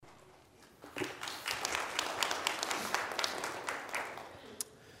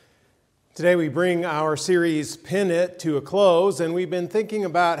Today we bring our series Pin It to a close, and we've been thinking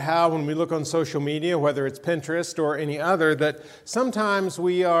about how when we look on social media, whether it's Pinterest or any other, that sometimes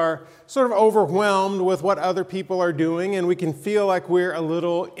we are sort of overwhelmed with what other people are doing and we can feel like we're a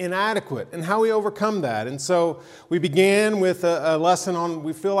little inadequate and how we overcome that. And so we began with a lesson on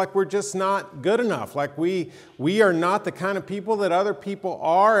we feel like we're just not good enough, like we are not the kind of people that other people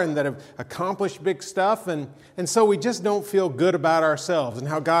are and that have accomplished big stuff, and so we just don't feel good about ourselves and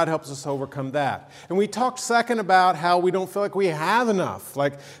how God helps us overcome that. And we talked second about how we don't feel like we have enough,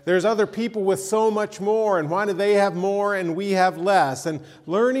 like there's other people with so much more, and why do they have more and we have less, and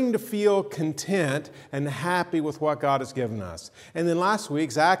learning to feel content and happy with what God has given us. And then last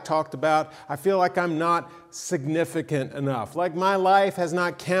week, Zach talked about, I feel like I'm not significant enough, like my life has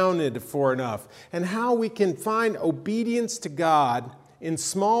not counted for enough, and how we can find obedience to God in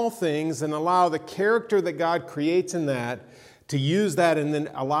small things and allow the character that God creates in that to use that and then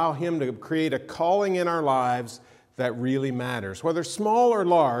allow Him to create a calling in our lives that really matters. Whether small or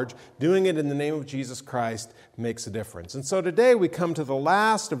large, doing it in the name of Jesus Christ makes a difference. And so today we come to the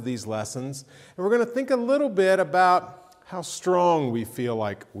last of these lessons, and we're going to think a little bit about how strong we feel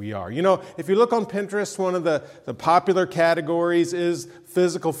like we are. You know, if you look on Pinterest, one of the popular categories is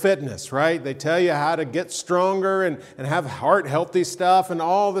physical fitness, right? They tell you how to get stronger and have heart-healthy stuff and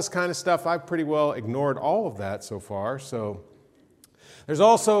all this kind of stuff. I've pretty well ignored all of that so far, so... There's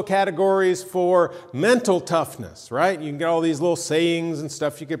also categories for mental toughness, right? You can get all these little sayings and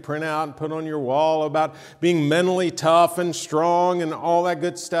stuff you could print out and put on your wall about being mentally tough and strong and all that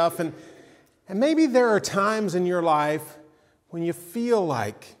good stuff. And maybe there are times in your life when you feel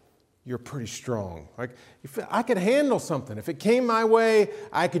like you're pretty strong. Like, you feel, I could handle something. If it came my way,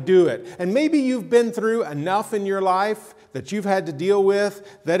 I could do it. And maybe you've been through enough in your life that you've had to deal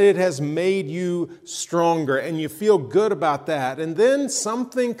with that it has made you stronger and you feel good about that. And then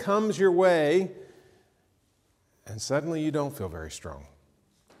something comes your way and suddenly you don't feel very strong.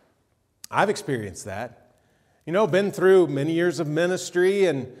 I've experienced that. You know, been through many years of ministry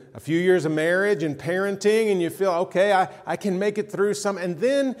and a few years of marriage and parenting, and you feel, okay, I can make it through some. And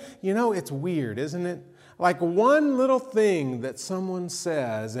then, you know, it's weird, isn't it? Like one little thing that someone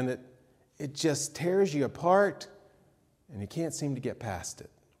says and it just tears you apart and you can't seem to get past it.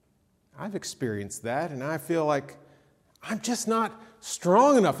 I've experienced that, and I feel like I'm just not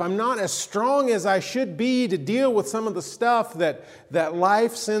strong enough. I'm not as strong as I should be to deal with some of the stuff that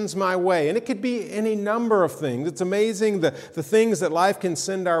life sends my way. And it could be any number of things. It's amazing the things that life can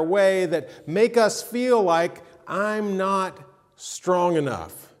send our way that make us feel like I'm not strong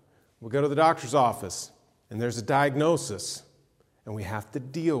enough. We go to the doctor's office, and there's a diagnosis, and we have to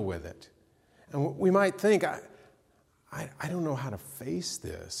deal with it. And we might think, I don't know how to face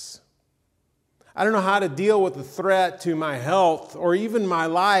this. I don't know how to deal with the threat to my health or even my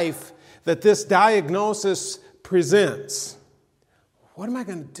life that this diagnosis presents. What am I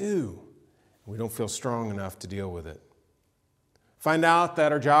going to do? We don't feel strong enough to deal with it. Find out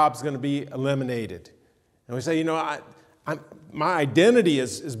that our job's going to be eliminated. And we say, you know, my identity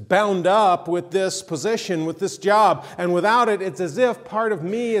is bound up with this position, with this job, and without it, it's as if part of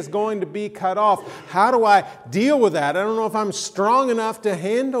me is going to be cut off. How do I deal with that? I don't know if I'm strong enough to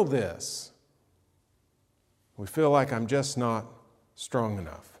handle this. We feel like I'm just not strong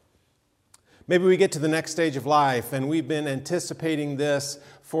enough. Maybe we get to the next stage of life, and we've been anticipating this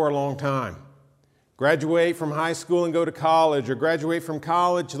for a long time. Graduate from high school and go to college, or graduate from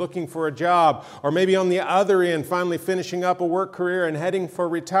college looking for a job, or maybe on the other end, finally finishing up a work career and heading for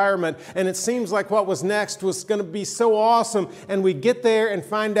retirement. And it seems like what was next was going to be so awesome, and we get there and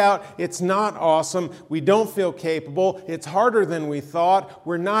find out it's not awesome. We don't feel capable. It's harder than we thought.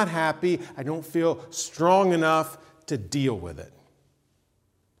 We're not happy. I don't feel strong enough to deal with it.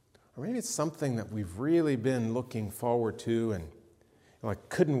 Or maybe it's something that we've really been looking forward to and like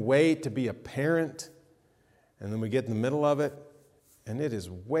couldn't wait to be a parent, and then we get in the middle of it, and it is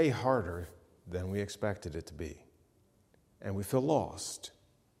way harder than we expected it to be. And we feel lost.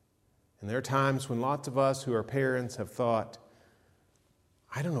 And there are times when lots of us who are parents have thought,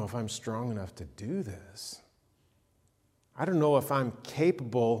 I don't know if I'm strong enough to do this. I don't know if I'm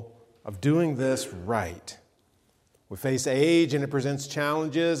capable of doing this right. We face age and it presents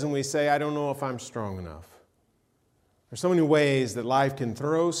challenges, and we say, I don't know if I'm strong enough. There's so many ways that life can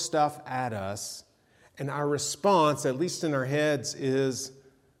throw stuff at us, and our response, at least in our heads, is,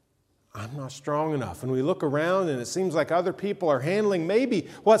 I'm not strong enough. And we look around, and it seems like other people are handling maybe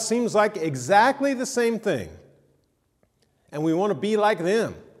what seems like exactly the same thing. And we want to be like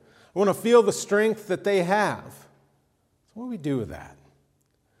them. We want to feel the strength that they have. So what do we do with that?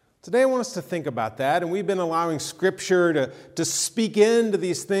 Today I want us to think about that, and we've been allowing Scripture to speak into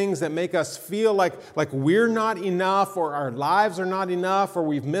these things that make us feel like we're not enough, or our lives are not enough, or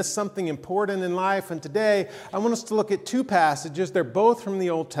we've missed something important in life. And today I want us to look at two passages. They're both from the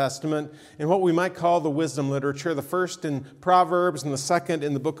Old Testament in what we might call the wisdom literature, the first in Proverbs and the second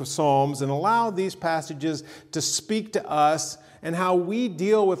in the book of Psalms, and allow these passages to speak to us and how we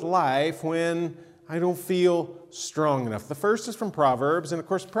deal with life when I don't feel strong enough. The first is from Proverbs, and of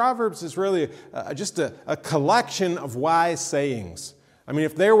course Proverbs is really just a collection of wise sayings. I mean,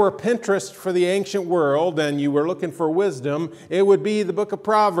 if there were Pinterest for the ancient world and you were looking for wisdom, it would be the book of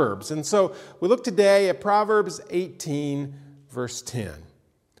Proverbs. And so we look today at Proverbs 18, verse 10.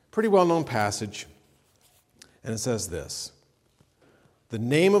 Pretty well-known passage, and it says this: "The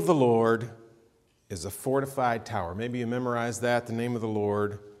name of the Lord is a fortified tower." Maybe you memorized that. The name of the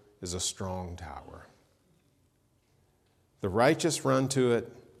Lord is a strong tower. "The righteous run to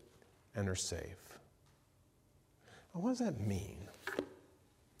it and are safe." Well, what does that mean?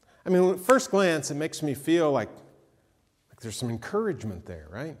 I mean, at first glance, it makes me feel like there's some encouragement there,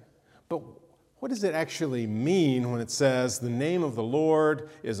 right? But what does it actually mean when it says the name of the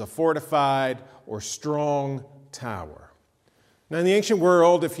Lord is a fortified or strong tower? Now, in the ancient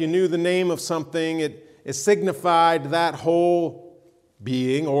world, if you knew the name of something, it signified that whole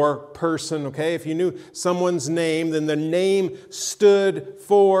being or person, okay? If you knew someone's name, then the name stood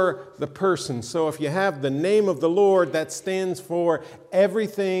for the person. So if you have the name of the Lord, that stands for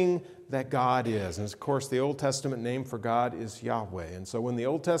everything that God is. And of course, the Old Testament name for God is Yahweh. And so when the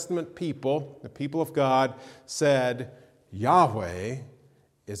Old Testament people, the people of God, said, Yahweh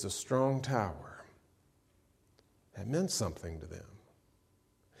is a strong tower, that meant something to them.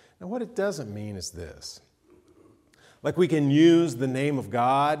 Now, what it doesn't mean is this: like we can use the name of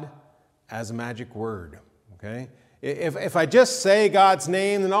God as a magic word, okay? If I just say God's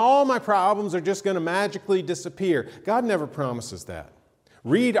name, then all my problems are just going to magically disappear. God never promises that.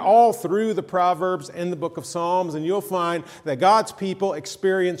 Read all through the Proverbs and the book of Psalms, and you'll find that God's people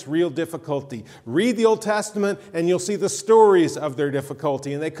experience real difficulty. Read the Old Testament, and you'll see the stories of their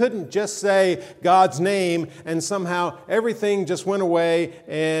difficulty. And they couldn't just say God's name, and somehow everything just went away,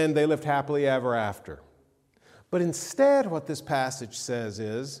 and they lived happily ever after. But instead, what this passage says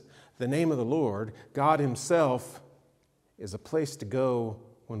is, the name of the Lord, God Himself, is a place to go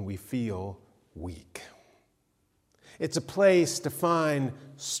when we feel weak. It's a place to find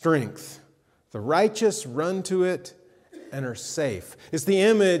strength. The righteous run to it and are safe. It's the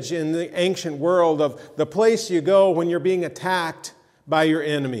image in the ancient world of the place you go when you're being attacked by your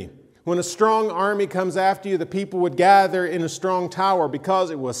enemy. When a strong army comes after you, the people would gather in a strong tower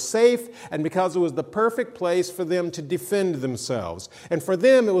because it was safe and because it was the perfect place for them to defend themselves. And for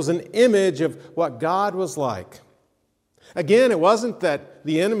them, it was an image of what God was like. Again, it wasn't that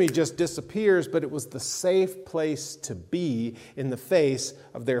the enemy just disappears, but it was the safe place to be in the face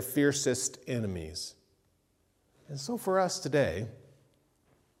of their fiercest enemies. And so for us today,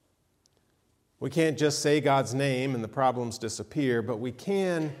 we can't just say God's name and the problems disappear, but we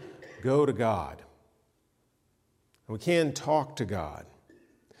can go to God. We can talk to God.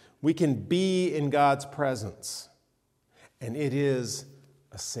 We can be in God's presence. And it is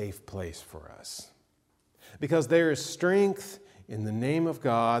a safe place for us. Because there is strength in the name of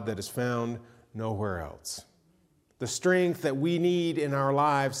God that is found nowhere else. The strength that we need in our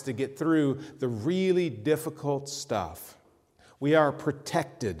lives to get through the really difficult stuff. We are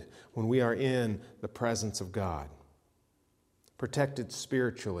protected when we are in the presence of God. Protected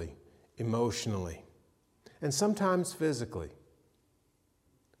spiritually, emotionally, and sometimes physically.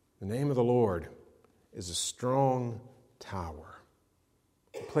 The name of the Lord is a strong tower,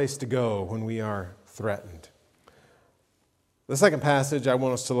 a place to go when we are threatened. The second passage I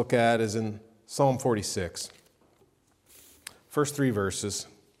want us to look at is in Psalm 46. First 3 verses.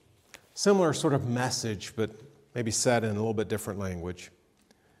 Similar sort of message, but maybe said in a little bit different language.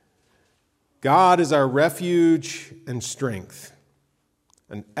 God is our refuge and strength,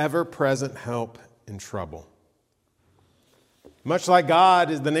 an ever-present help in trouble. Much like God,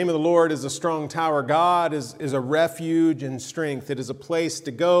 the name of the Lord is a strong tower. God is a refuge and strength. It is a place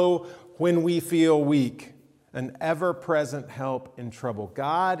to go when we feel weak, an ever-present help in trouble.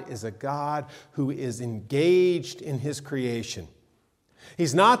 God is a God who is engaged in His creation.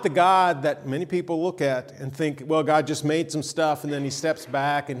 He's not the God that many people look at and think, well, God just made some stuff and then He steps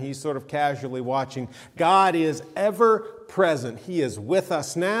back and He's sort of casually watching. God is ever present. He is with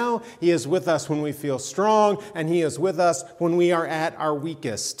us now. He is with us when we feel strong, and He is with us when we are at our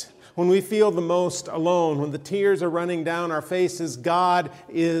weakest. When we feel the most alone, when the tears are running down our faces, God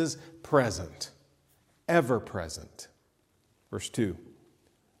is present, ever present. Verse 2,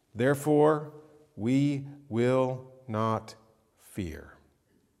 Therefore, we will not fear.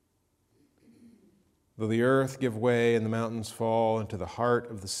 Though the earth give way and the mountains fall into the heart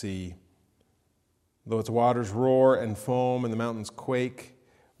of the sea, though its waters roar and foam and the mountains quake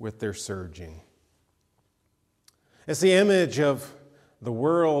with their surging. It's the image of the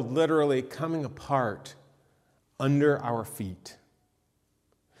world literally coming apart under our feet.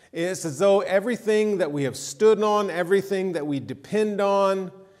 It's as though everything that we have stood on, everything that we depend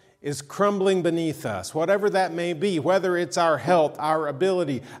on, is crumbling beneath us, whatever that may be, whether it's our health, our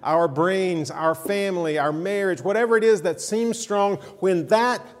ability, our brains, our family, our marriage, whatever it is that seems strong, when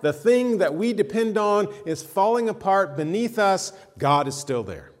the thing that we depend on is falling apart beneath us, God is still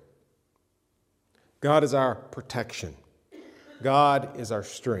there. God is our protection. God is our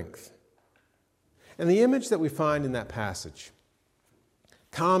strength. And the image that we find in that passage,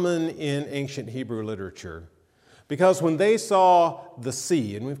 common in ancient Hebrew literature, because when they saw the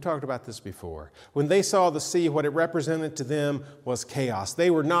sea, and we've talked about this before, when they saw the sea, what it represented to them was chaos. They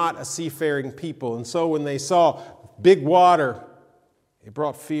were not a seafaring people, and so when they saw big water, it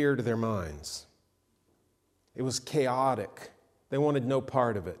brought fear to their minds. It was chaotic. They wanted no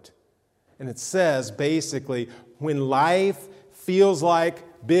part of it. And it says, basically, when life feels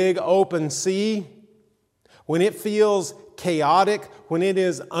like big open sea, when it feels chaotic, when it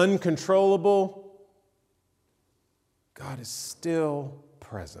is uncontrollable, God is still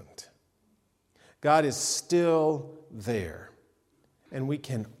present. God is still there. And we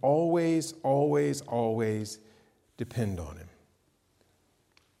can always, always, always depend on Him.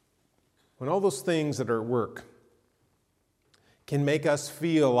 When all those things that are at work can make us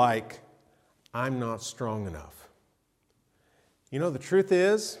feel like I'm not strong enough. You know, the truth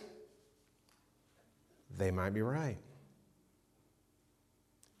is, they might be right.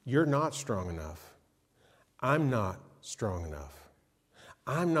 You're not strong enough. I'm not strong enough.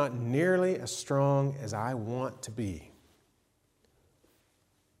 I'm not nearly as strong as I want to be.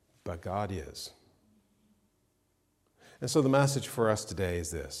 But God is. And so the message for us today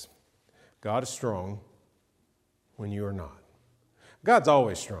is this: God is strong when you are not. God's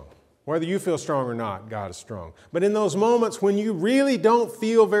always strong. Whether you feel strong or not, God is strong. But in those moments when you really don't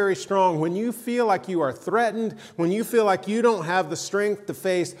feel very strong, when you feel like you are threatened, when you feel like you don't have the strength to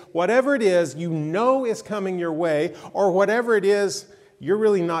face whatever it is you know is coming your way, or whatever it is you're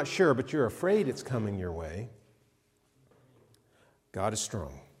really not sure, but you're afraid it's coming your way, God is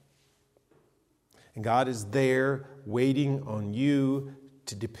strong. And God is there waiting on you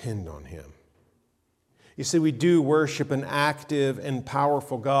to depend on Him. You see, we do worship an active and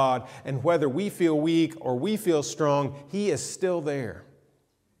powerful God, and whether we feel weak or we feel strong, He is still there.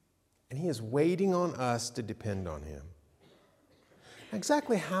 And He is waiting on us to depend on Him.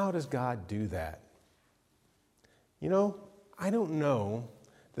 Exactly how does God do that? You know, I don't know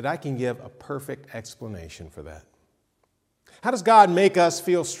that I can give a perfect explanation for that. How does God make us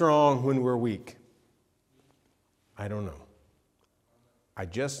feel strong when we're weak? I don't know. I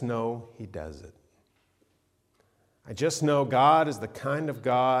just know He does it. I just know God is the kind of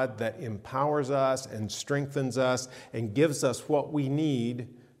God that empowers us and strengthens us and gives us what we need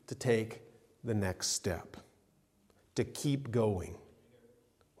to take the next step, to keep going.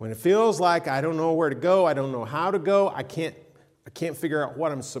 When it feels like I don't know where to go, I don't know how to go, I can't figure out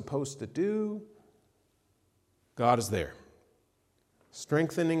what I'm supposed to do, God is there,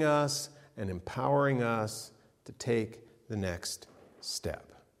 strengthening us and empowering us to take the next step.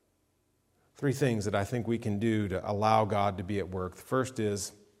 3 things that I think we can do to allow God to be at work. The first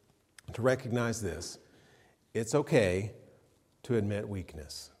is to recognize this: it's okay to admit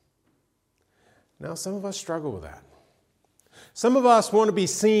weakness. Now, some of us struggle with that. Some of us want to be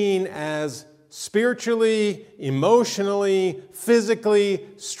seen as spiritually, emotionally, physically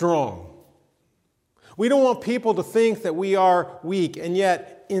strong. We don't want people to think that we are weak, and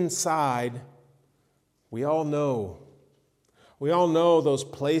yet inside, we all know those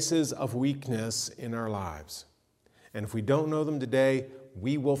places of weakness in our lives. And if we don't know them today,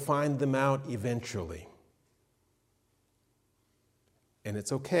 we will find them out eventually. And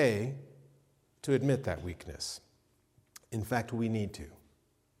it's okay to admit that weakness. In fact, we need to.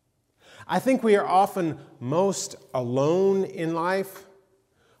 I think we are often most alone in life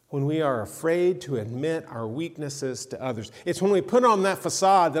when we are afraid to admit our weaknesses to others. It's when we put on that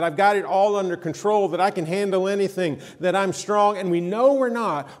facade that I've got it all under control, that I can handle anything, that I'm strong, and we know we're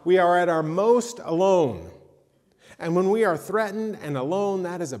not. We are at our most alone. And when we are threatened and alone,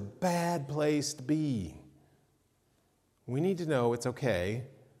 that is a bad place to be. We need to know it's okay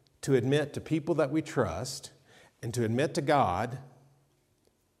to admit to people that we trust and to admit to God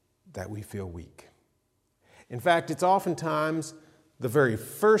that we feel weak. In fact, it's oftentimes the very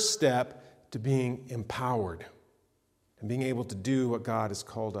first step to being empowered and being able to do what God has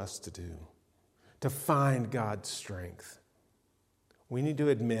called us to do, to find God's strength. We need to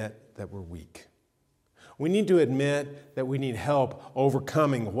admit that we're weak. We need to admit that we need help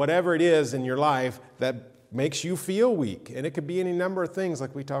overcoming whatever it is in your life that makes you feel weak. And it could be any number of things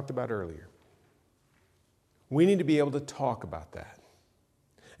like we talked about earlier. We need to be able to talk about that.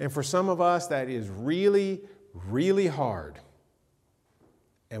 And for some of us, that is really, really hard.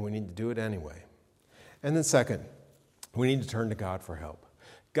 And we need to do it anyway. And then second, we need to turn to God for help.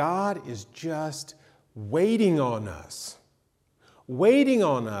 God is just waiting on us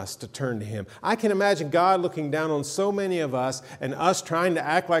to turn to Him. I can imagine God looking down on so many of us and us trying to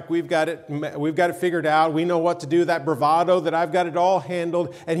act like we've got it figured out. We know what to do, that bravado that I've got it all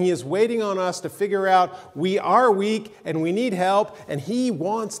handled. And He is waiting on us to figure out we are weak and we need help, and He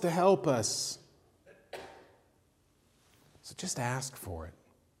wants to help us. So just ask for it.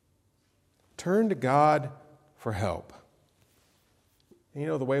 Turn to God for help. And you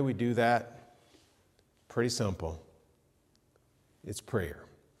know, the way we do that, pretty simple. It's prayer.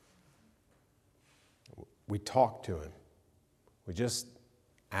 We talk to Him. We just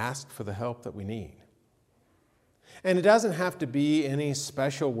ask for the help that we need. And it doesn't have to be any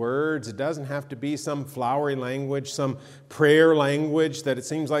special words. It doesn't have to be some flowery language, some prayer language that it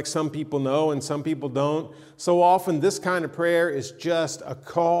seems like some people know and some people don't. So often this kind of prayer is just a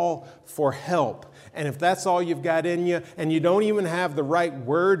call for help. And if that's all you've got in you and you don't even have the right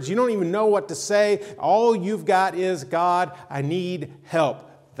words, you don't even know what to say, all you've got is, God, I need help.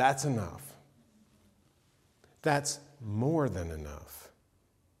 That's enough. That's more than enough.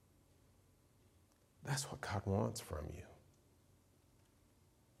 That's what God wants from you.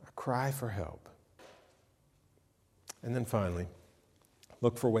 A cry for help. And then finally,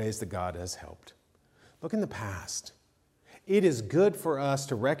 look for ways that God has helped. Look in the past. It is good for us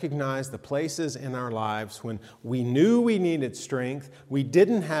to recognize the places in our lives when we knew we needed strength, we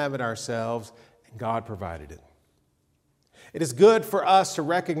didn't have it ourselves, and God provided it. It is good for us to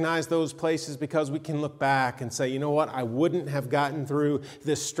recognize those places because we can look back and say, you know what, I wouldn't have gotten through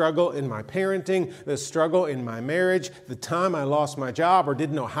this struggle in my parenting, this struggle in my marriage, the time I lost my job or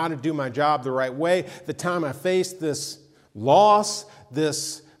didn't know how to do my job the right way, the time I faced this loss,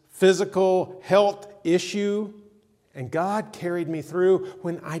 this physical health issue, and God carried me through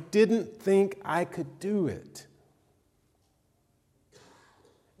when I didn't think I could do it.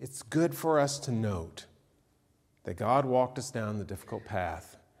 It's good for us to note that God walked us down the difficult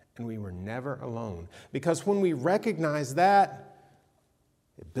path and we were never alone. Because when we recognize that,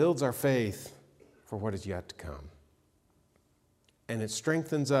 it builds our faith for what is yet to come. And it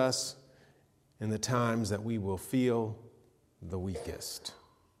strengthens us in the times that we will feel the weakest.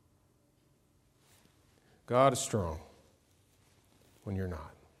 God is strong when you're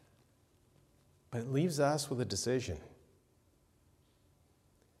not. But it leaves us with a decision.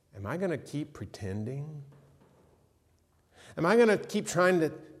 Am I going to keep pretending? Am I going to keep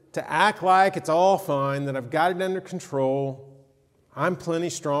trying to act like it's all fine, that I've got it under control, I'm plenty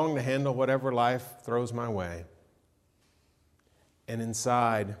strong to handle whatever life throws my way, and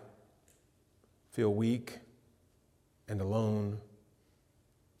inside feel weak and alone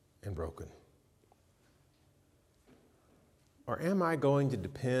and broken? Or am I going to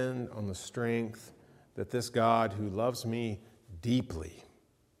depend on the strength that this God who loves me deeply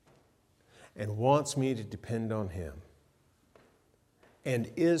and wants me to depend on Him and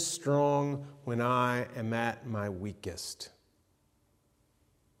is strong when I am at my weakest?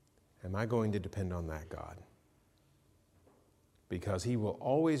 Am I going to depend on that God? Because He will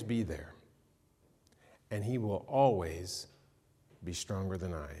always be there, and He will always be stronger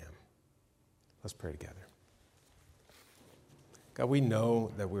than I am. Let's pray together. God, we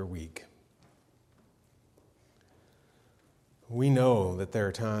know that we're weak. We know that there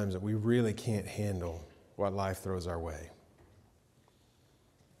are times that we really can't handle what life throws our way.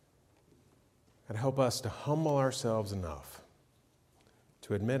 God, help us to humble ourselves enough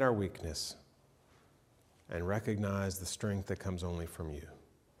to admit our weakness and recognize the strength that comes only from you.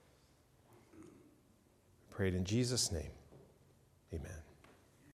 I pray it in Jesus' name. Amen.